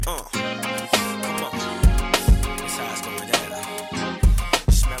Come on. That's how it's going down.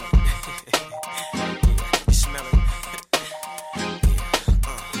 You smell it? Yeah, you smell it? Yeah,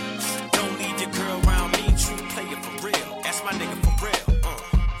 Don't leave your girl around me, true player for real. That's my nigga for real.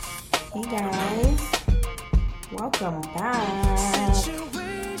 Hey guys, welcome back.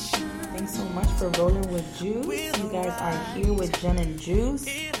 Thanks so much for rolling with Juice. You guys are here with Jen and Juice,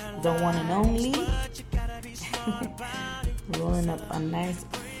 the one and only. Rolling up a nice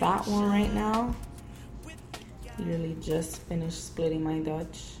fat one right now. Literally just finished splitting my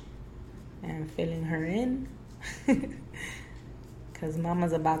Dutch and filling her in. Cause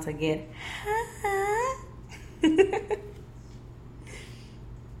mama's about to get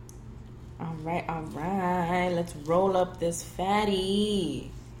Alright, let's roll up this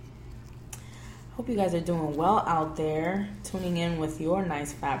fatty. Hope you guys are doing well out there, tuning in with your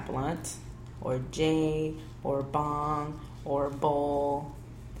nice fat blunt, or J, or bong, or bowl,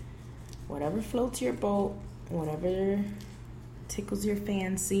 whatever floats your boat, whatever tickles your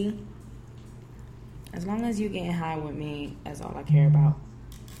fancy. As long as you getting high with me, that's all I care about.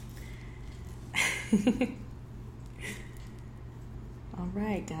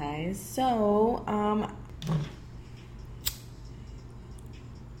 Alright guys, so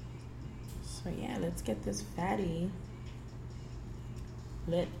yeah, let's get this fatty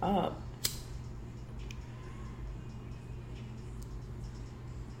lit up.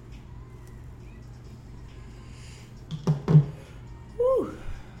 Whew.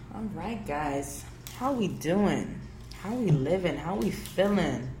 Alright guys, how we doing? How we living? How we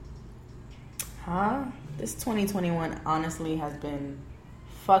feeling? Huh? This 2021 honestly has been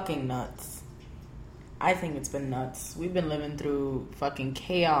fucking nuts. I think it's been nuts. We've been living through fucking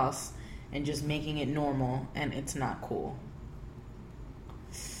chaos and just making it normal, and it's not cool.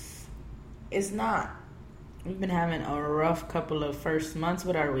 It's not. We've been having a rough couple of first months.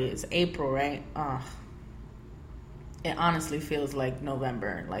 What are we? It's April, right? It honestly feels like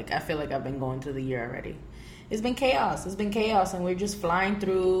November. Like, I feel like I've been going through the year already. It's been chaos. And we're just flying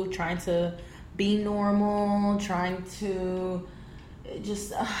through, trying to be normal, trying to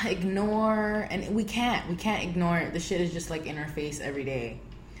just ignore, and we can't ignore it. The shit is just like in our face every day.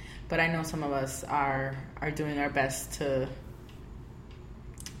 But I know some of us are doing our best to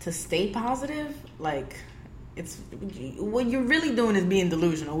stay positive. Like, it's what you're really doing is being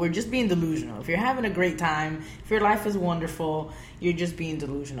delusional. We're just being delusional. If you're having a great time, if your life is wonderful, you're just being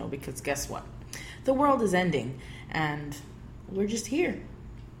delusional, because guess what? The world is ending, and we're just here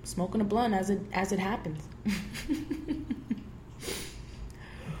smoking a blunt as it happens.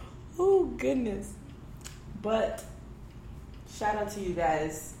 Oh goodness. But shout out to you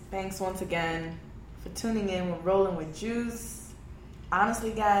guys. Thanks once again for tuning in. We're rolling with Juice.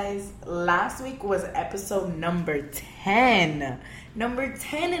 Honestly guys, last week was episode number 10. Number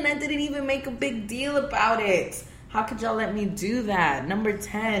 10, and I didn't even make a big deal about it. How could y'all let me do that? Number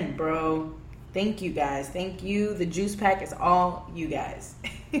 10, bro. Thank you guys. Thank you. The juice pack is all you guys.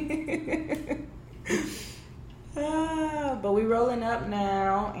 But we rolling up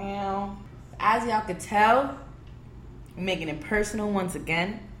now, and as y'all could tell, we're making it personal once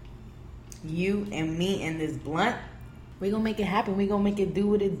again. You and me and this blunt, we gonna make it happen. We gonna make it do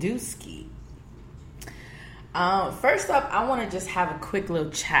what it do, ski. First up, I want to just have a quick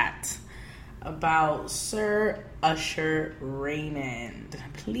little chat about Sir Usher Raymond.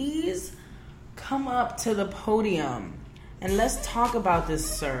 Please come up to the podium and let's talk about this,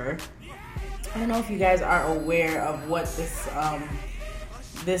 sir. I don't know if you guys are aware of what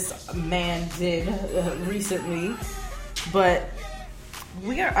this man did recently, but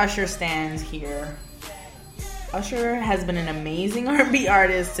we are Usher stans here. Usher has been an amazing R&B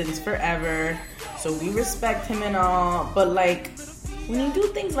artist since forever, so we respect him and all, but like, when you do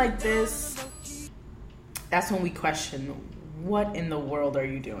things like this, that's when we question, what in the world are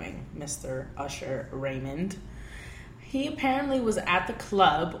you doing, Mr. Usher Raymond? He apparently was at the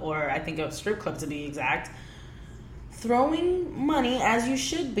club, or I think a strip club to be exact, throwing money, as you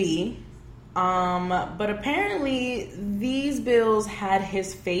should be. But apparently these bills had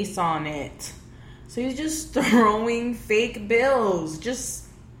his face on it. So he's just throwing fake bills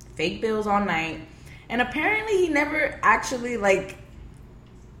all night. And apparently he never actually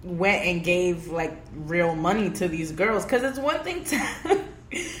went and gave real money to these girls. Because it's one thing to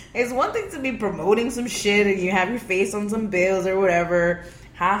it's one thing to be promoting some shit and you have your face on some bills or whatever.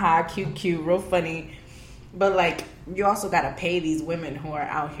 Haha, cute, real funny. But you also gotta pay these women who are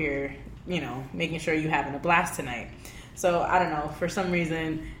out here, making sure you're having a blast tonight. So I don't know, for some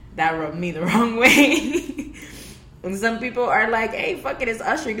reason that rubbed me the wrong way. And some people are like, hey, fuck it, it's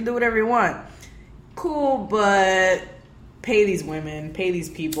Usher, you can do whatever you want. Cool, but pay these women, pay these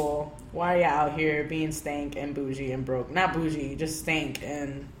people. Why are you out here being stank and bougie and broke? Not bougie, just stank,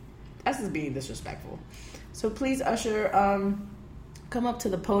 and that's just being disrespectful. So please, Usher, come up to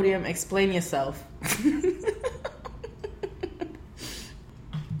the podium, explain yourself.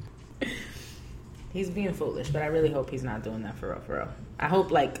 He's being foolish, but I really hope he's not doing that for real. I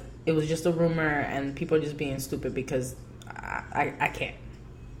hope, like, it was just a rumor and people are just being stupid because I can't.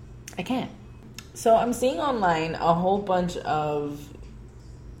 I can't. So I'm seeing online a whole bunch of,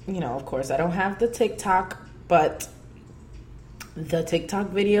 of course, I don't have the TikTok, but the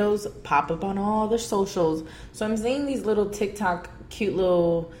TikTok videos pop up on all the socials. So I'm seeing these little TikTok cute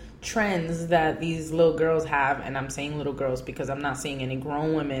little trends that these little girls have. And I'm saying little girls because I'm not seeing any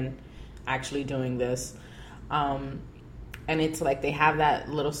grown women actually doing this. And it's like they have that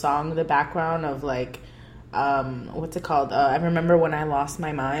little song in the background of like, what's it called? I remember when I lost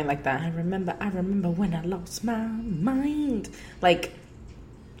my mind, like that. I remember when I lost my mind, like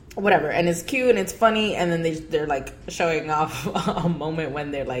whatever. And it's cute and it's funny. And then they're like showing off a moment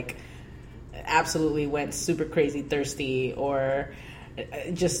when they're like absolutely went super crazy thirsty or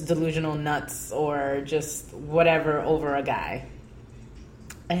just delusional nuts or just whatever over a guy.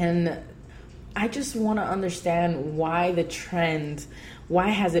 And I just want to understand why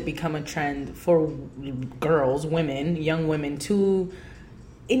has it become a trend for girls, women, young women to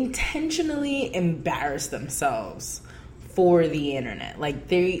intentionally embarrass themselves for the internet. Like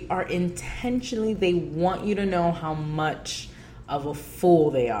they want you to know how much of a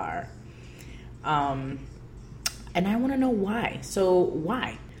fool they are. And I want to know why. So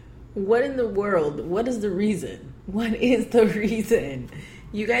why? What in the world? What is the reason? What is the reason?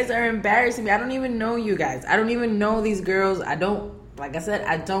 You guys are embarrassing me. I don't even know you guys. I don't even know these girls. Like I said,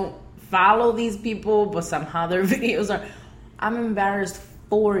 I don't follow these people, but somehow their videos are. I'm embarrassed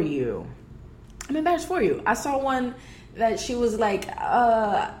for you. I saw one that she was like,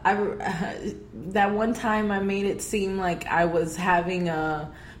 that one time I made it seem like I was having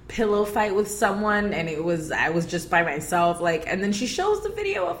a pillow fight with someone and I was just by myself, like, and then she shows the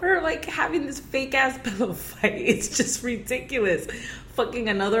video of her like having this fake ass pillow fight. It's just ridiculous. Fucking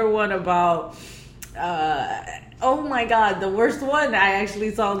another one about oh my god, the worst one I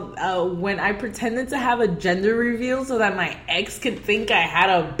actually saw when I pretended to have a gender reveal so that my ex could think I had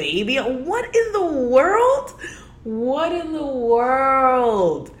a baby. What in the world? Why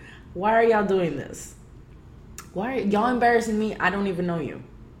are y'all doing this? Why are y'all embarrassing me? I don't even know you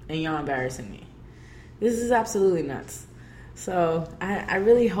and y'all embarrassing me. This is absolutely nuts. So I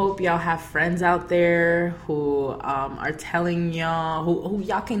really hope y'all have friends out there who are telling y'all, who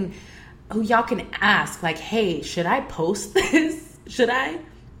y'all can ask, like, hey, should I post this? Should I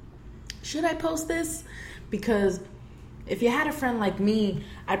post this? Because if you had a friend like me,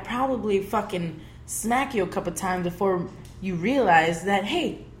 I'd probably fucking smack you a couple times before you realize that,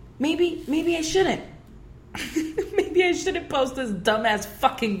 hey, maybe I shouldn't. Maybe I shouldn't post this dumbass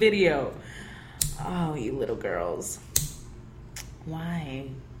fucking video. Oh, you little girls. Why?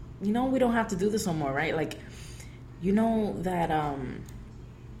 We don't have to do this no more, right? Like, that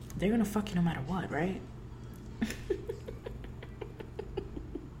they're gonna fuck you no matter what, right?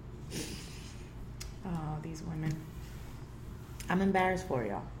 Oh, these women. I'm embarrassed for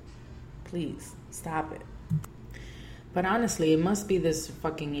y'all. Please, stop it. But honestly, it must be this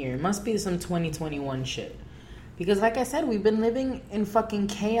fucking year. It must be some 2021 shit. Because like I said, we've been living in fucking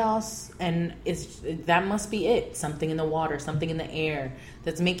chaos, and that must be it. Something in the water, something in the air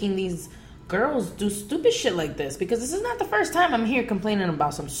that's making these girls do stupid shit like this. Because this is not the first time I'm here complaining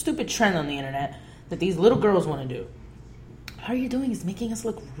about some stupid trend on the internet that these little girls want to do. All you're doing is making us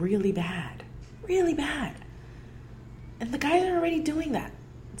look really bad. Really bad. And the guys are already doing that.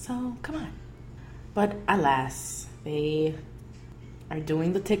 So, come on. But alas, they are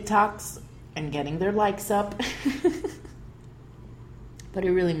doing the TikToks and getting their likes up. But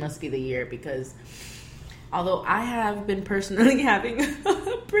it really must be the year, because although I have been personally having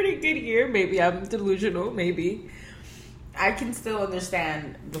a pretty good year, maybe I'm delusional, maybe, I can still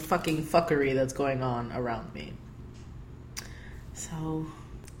understand the fucking fuckery that's going on around me. So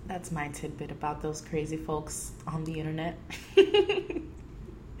that's my tidbit about those crazy folks on the internet.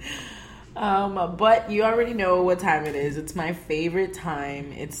 But you already know what time it is. It's my favorite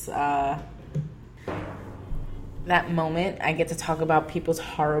time. It's that moment I get to talk about people's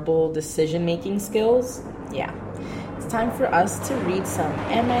horrible decision-making skills. Yeah. It's time for us to read some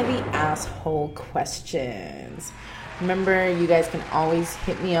Am I the Asshole questions. Remember, you guys can always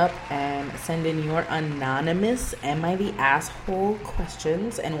hit me up and send in your anonymous Am I the Asshole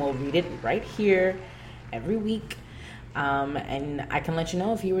questions, and we'll read it right here every week. And I can let you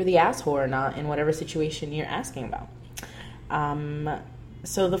know if you were the asshole or not in whatever situation you're asking about.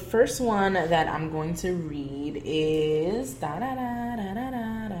 So the first one that I'm going to read is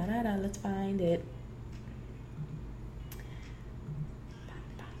let's find it.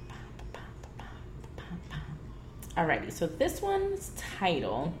 Alrighty, so this one's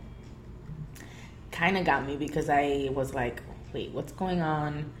title kind of got me because I was like, wait, what's going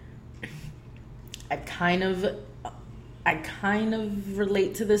on? I kind of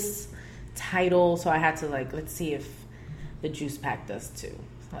relate to this title, so I had to let's see if the juice pack does too.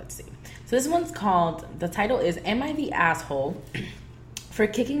 So let's see. So this one's called, the title is, Am I the Asshole for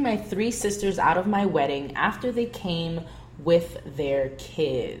Kicking My 3 Sisters Out of My Wedding After They Came with Their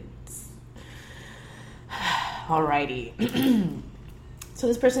Kids? Alrighty. So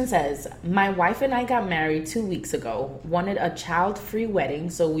this person says, my wife and I got married 2 weeks ago, wanted a child-free wedding,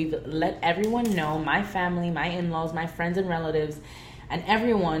 so we've let everyone know, my family, my in-laws, my friends and relatives, and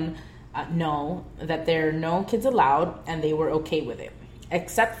everyone know that there are no kids allowed, and they were okay with it.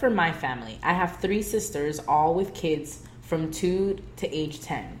 Except for my family. I have 3 sisters, all with kids from 2 to age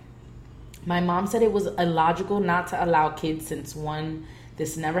 10. My mom said it was illogical not to allow kids since 1,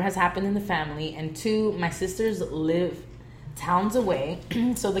 this never has happened in the family, and 2, my sisters live towns away,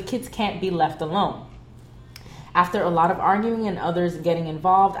 so the kids can't be left alone. After a lot of arguing and others getting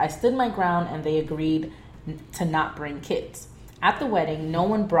involved, I stood my ground and they agreed to not bring kids. At the wedding, no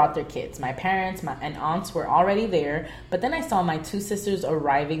one brought their kids. My parents and aunts were already there, but then I saw my 2 sisters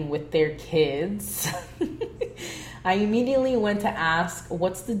arriving with their kids. I immediately went to ask,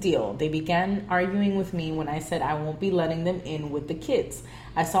 what's the deal? They began arguing with me when I said I won't be letting them in with the kids.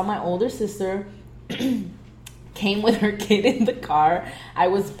 I saw my older sister came with her kid in the car. I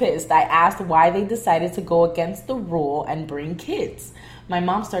was pissed. I asked why they decided to go against the rule and bring kids. My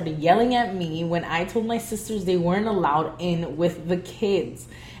mom started yelling at me when I told my sisters they weren't allowed in with the kids.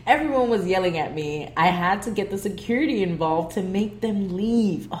 Everyone was yelling at me. I had to get the security involved to make them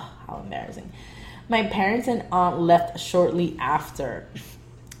leave. Oh, how embarrassing. My parents and aunt left shortly after.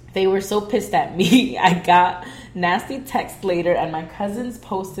 They were so pissed at me. I got nasty texts later, and my cousins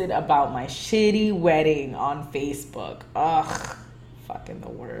posted about my shitty wedding on Facebook. Ugh, fucking the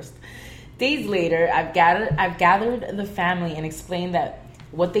worst. Days later, I've gathered the family and explained that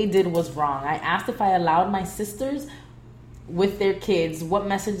what they did was wrong. I asked if I allowed my sisters with their kids. What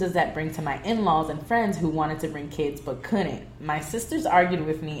message does that bring to my in-laws and friends who wanted to bring kids but couldn't? My sisters argued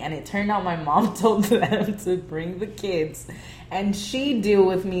with me, and it turned out my mom told them to bring the kids, and she'd deal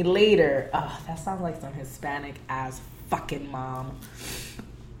with me later. Oh, that sounds like some Hispanic ass fucking mom.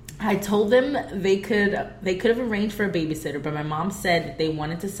 I told them they could have arranged for a babysitter, but my mom said they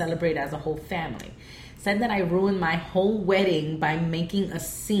wanted to celebrate as a whole family. Said that I ruined my whole wedding by making a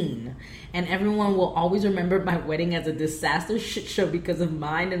scene, and everyone will always remember my wedding as a disaster shit show because of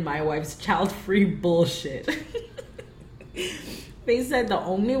mine and my wife's child-free bullshit. They said the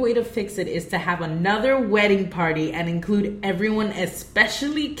only way to fix it is to have another wedding party and include everyone,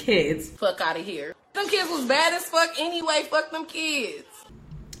 especially kids. Fuck out of here. Them kids was bad as fuck anyway. Fuck them kids.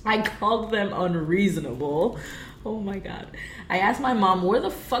 I called them unreasonable. Oh my God. I asked my mom where the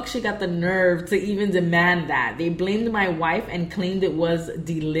fuck she got the nerve to even demand that. They blamed my wife and claimed it was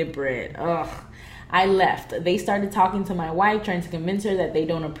deliberate. Ugh. I left. They started talking to my wife, trying to convince her that they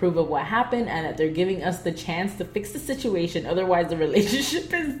don't approve of what happened and that they're giving us the chance to fix the situation. Otherwise, the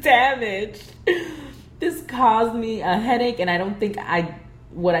relationship is damaged. This caused me a headache, and I don't think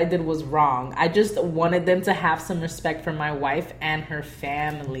what I did was wrong. I just wanted them to have some respect for my wife and her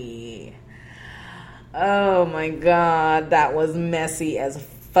family. Oh my God, that was messy as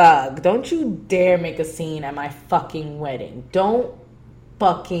fuck. Don't you dare make a scene at my fucking wedding. Don't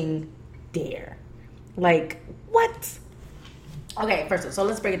fucking dare. Like, what? Okay, first, so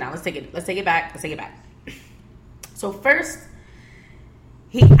let's break it down. Let's take it back. So first,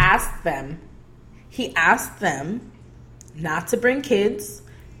 he asked them not to bring kids.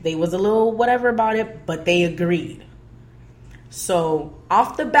 They was a little whatever about it, but they agreed. So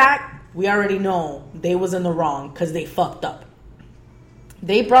off the bat, we already know they was in the wrong because they fucked up.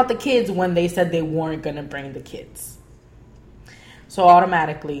 They brought the kids when they said they weren't going to bring the kids. So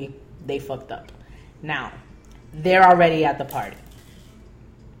automatically, they fucked up. Now, they're already at the party.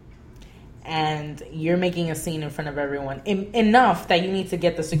 And you're making a scene in front of everyone. Enough that you need to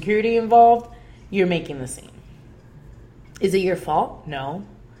get the security involved. You're making the scene. Is it your fault? No.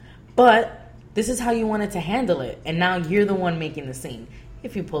 But this is how you wanted to handle it. And now you're the one making the scene.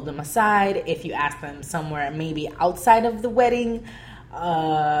 If you pulled them aside, if you asked them somewhere maybe outside of the wedding,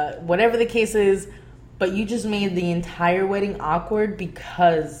 whatever the case is, but you just made the entire wedding awkward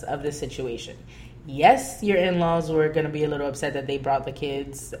because of the situation. Yes, your in-laws were going to be a little upset that they brought the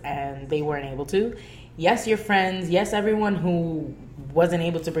kids and they weren't able to. yes, your friends, yes, everyone who wasn't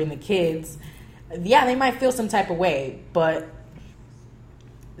able to bring the kids, yeah, they might feel some type of way, but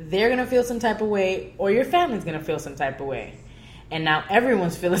they're going to feel some type of way, or your family's going to feel some type of way. And now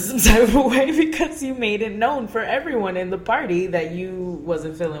everyone's feeling some type of way because you made it known for everyone in the party that you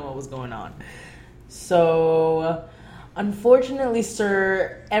wasn't feeling what was going on. So, unfortunately,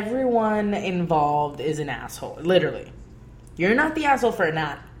 sir, everyone involved is an asshole. Literally. You're not the asshole for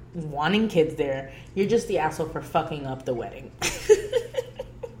not wanting kids there. You're just the asshole for fucking up the wedding.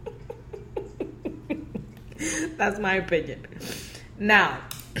 That's my opinion. Now,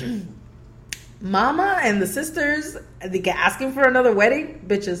 mama and the sisters, they get asking for another wedding.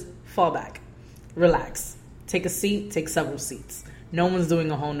 Bitches, fall back. Relax. Take a seat. Take several seats. No one's doing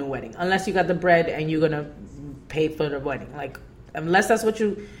a whole new wedding. Unless you got the bread and you're going to pay for the wedding. Like, unless that's what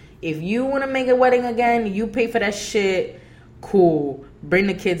you... If you want to make a wedding again, you pay for that shit. Cool. Bring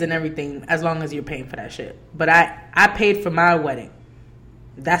the kids and everything as long as you're paying for that shit. But I paid for my wedding.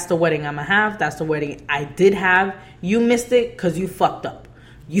 That's the wedding I'm going to have. That's the wedding I did have. You missed it because you fucked up.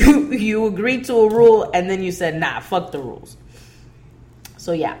 You agreed to a rule and then you said, nah, fuck the rules.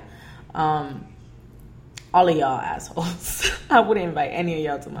 So, yeah. All of y'all assholes. I wouldn't invite any of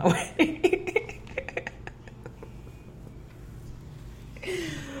y'all to my wedding.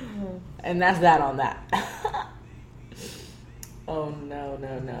 And that's that on that. Oh, no.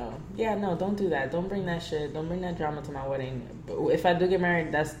 Yeah, no, don't do that. Don't bring that shit. Don't bring that drama to my wedding. But if I do get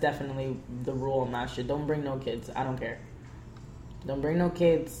married, that's definitely the rule on that shit. Don't bring no kids. I don't care. Don't bring no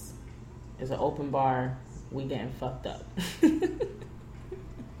kids. It's an open bar. We getting fucked up.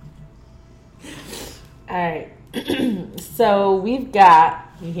 Alright. So we've got...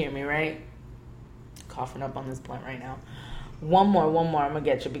 You hear me, right? Coughing up on this blunt right now. One more. I'm gonna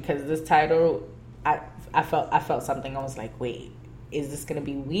get you because this title... I felt something. I was like, wait, is this gonna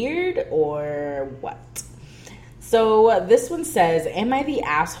be weird or what? So this one says, am I the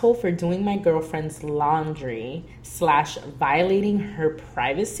asshole for doing my girlfriend's laundry / violating her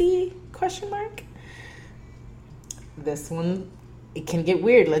privacy? ? This one, it can get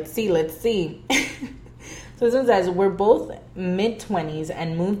weird. Let's see. So this one says, we're both mid-20s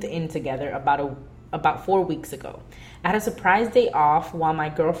and moved in together about 4 weeks ago. I had a surprise day off while my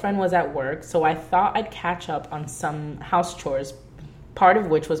girlfriend was at work, so I thought I'd catch up on some house chores, part of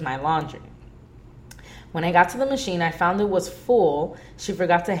which was my laundry. When I got to the machine, I found it was full. She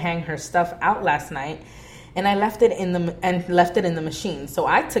forgot to hang her stuff out last night, and I left it in the machine. So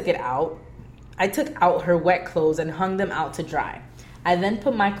I took it out. I took out her wet clothes and hung them out to dry. I then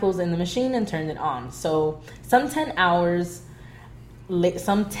put my clothes in the machine and turned it on. So I'm fucking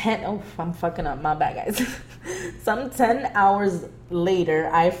up. My bad, guys. Some 10 hours later,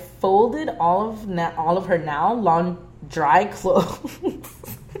 I folded all of her now dry clothes.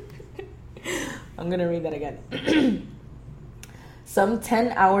 I'm going to read that again. Some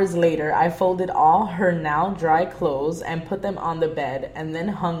 10 hours later, I folded all her now dry clothes and put them on the bed and then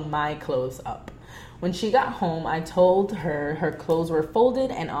hung my clothes up. When she got home, I told her her clothes were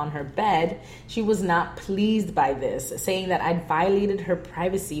folded and on her bed. She was not pleased by this, saying that I'd violated her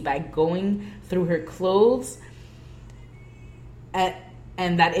privacy by going through her clothes and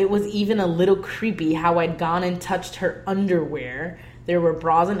that it was even a little creepy how I'd gone and touched her underwear. There were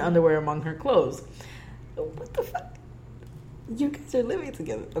bras and underwear among her clothes. What the fuck? You guys are living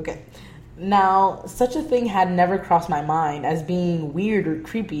together. Okay. Now, such a thing had never crossed my mind as being weird or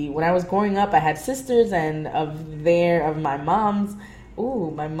creepy. When I was growing up, I had sisters and my mom's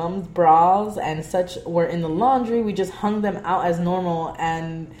bras and such were in the laundry. We just hung them out as normal,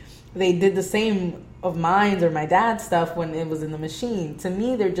 and they did the same of mine or my dad's stuff when it was in the machine. To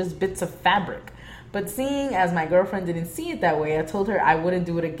me, they're just bits of fabric. But seeing as my girlfriend didn't see it that way, I told her I wouldn't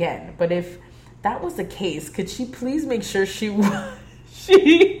do it again. But if that was the case, could she please make sure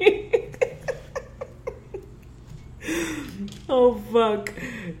oh fuck.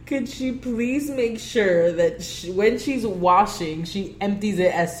 Could she please make sure that when she's washing, she empties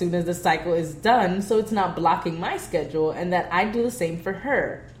it as soon as the cycle is done so it's not blocking my schedule, and that I do the same for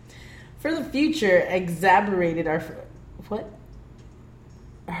her. For the future,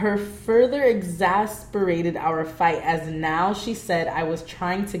 Her further exasperated our fight, as now she said I was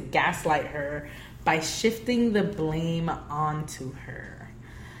trying to gaslight her by shifting the blame onto her.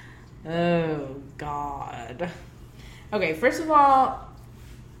 Oh, God. Okay, first of all,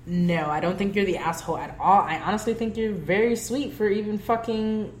 no, I don't think you're the asshole at all. I honestly think you're very sweet for even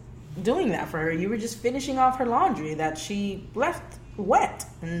fucking doing that for her. You were just finishing off her laundry that she left wet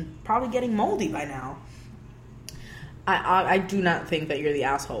and probably getting moldy by now. I do not think that you're the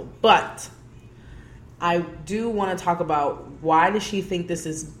asshole, but I do want to talk about why does she think this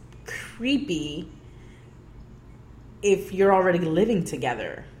is creepy if you're already living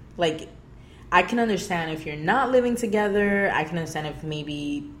together. Like, I can understand if you're not living together. I can understand if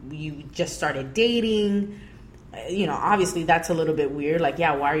maybe you just started dating. You know, obviously that's a little bit weird. Like,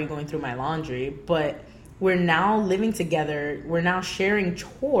 yeah, why are you going through my laundry? But we're now living together. We're now sharing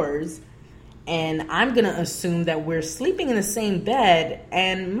chores. And I'm going to assume that we're sleeping in the same bed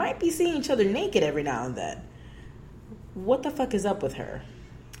and might be seeing each other naked every now and then. What the fuck is up with her?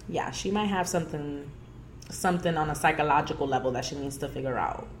 Yeah, she might have something on a psychological level that she needs to figure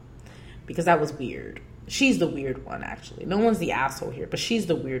out. Because that was weird. She's the weird one, actually. No one's the asshole here, but she's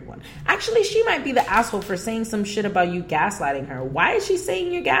the weird one. Actually, she might be the asshole for saying some shit about you gaslighting her. Why is she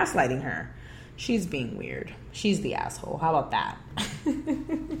saying you're gaslighting her? She's being weird. She's the asshole. How about that?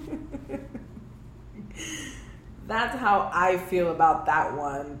 That's how I feel about that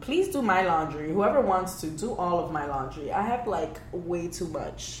one. Please do my laundry. Whoever wants to, do all of my laundry. I have, like, way too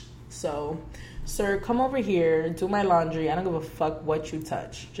much. So, sir, come over here, do my laundry. I don't give a fuck what you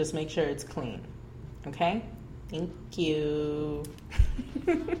touch. Just make sure it's clean. Okay? Thank you.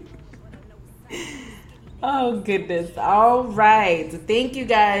 Oh, goodness. All right. Thank you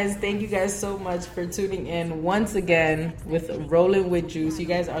guys. Thank you guys so much for tuning in once again with Rolling with Juice. You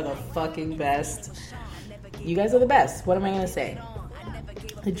guys are the fucking best. You guys are the best. What am I going to say?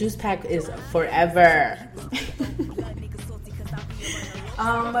 The juice pack is forever.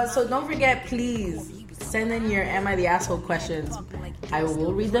 So don't forget, please send in your Am I the Asshole questions. I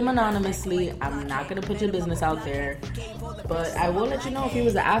will read them anonymously. I'm not going to put your business out there. But I will let you know if he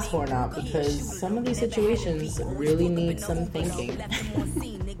was an asshole or not, because some of these situations really need some thinking.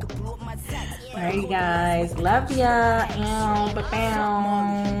 Alright, guys. Love ya. Ow,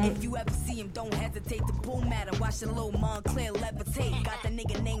 ba-bow. If you ever see him, don't hesitate to boom at him. Watch the little Montclair levitate. Got the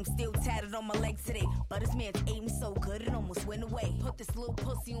nigga name still tatted on my leg today. But his man's aim so good it almost went away. Put this little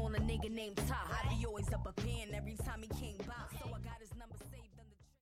pussy on a nigga named Top. I be always up a pin every time he came by. So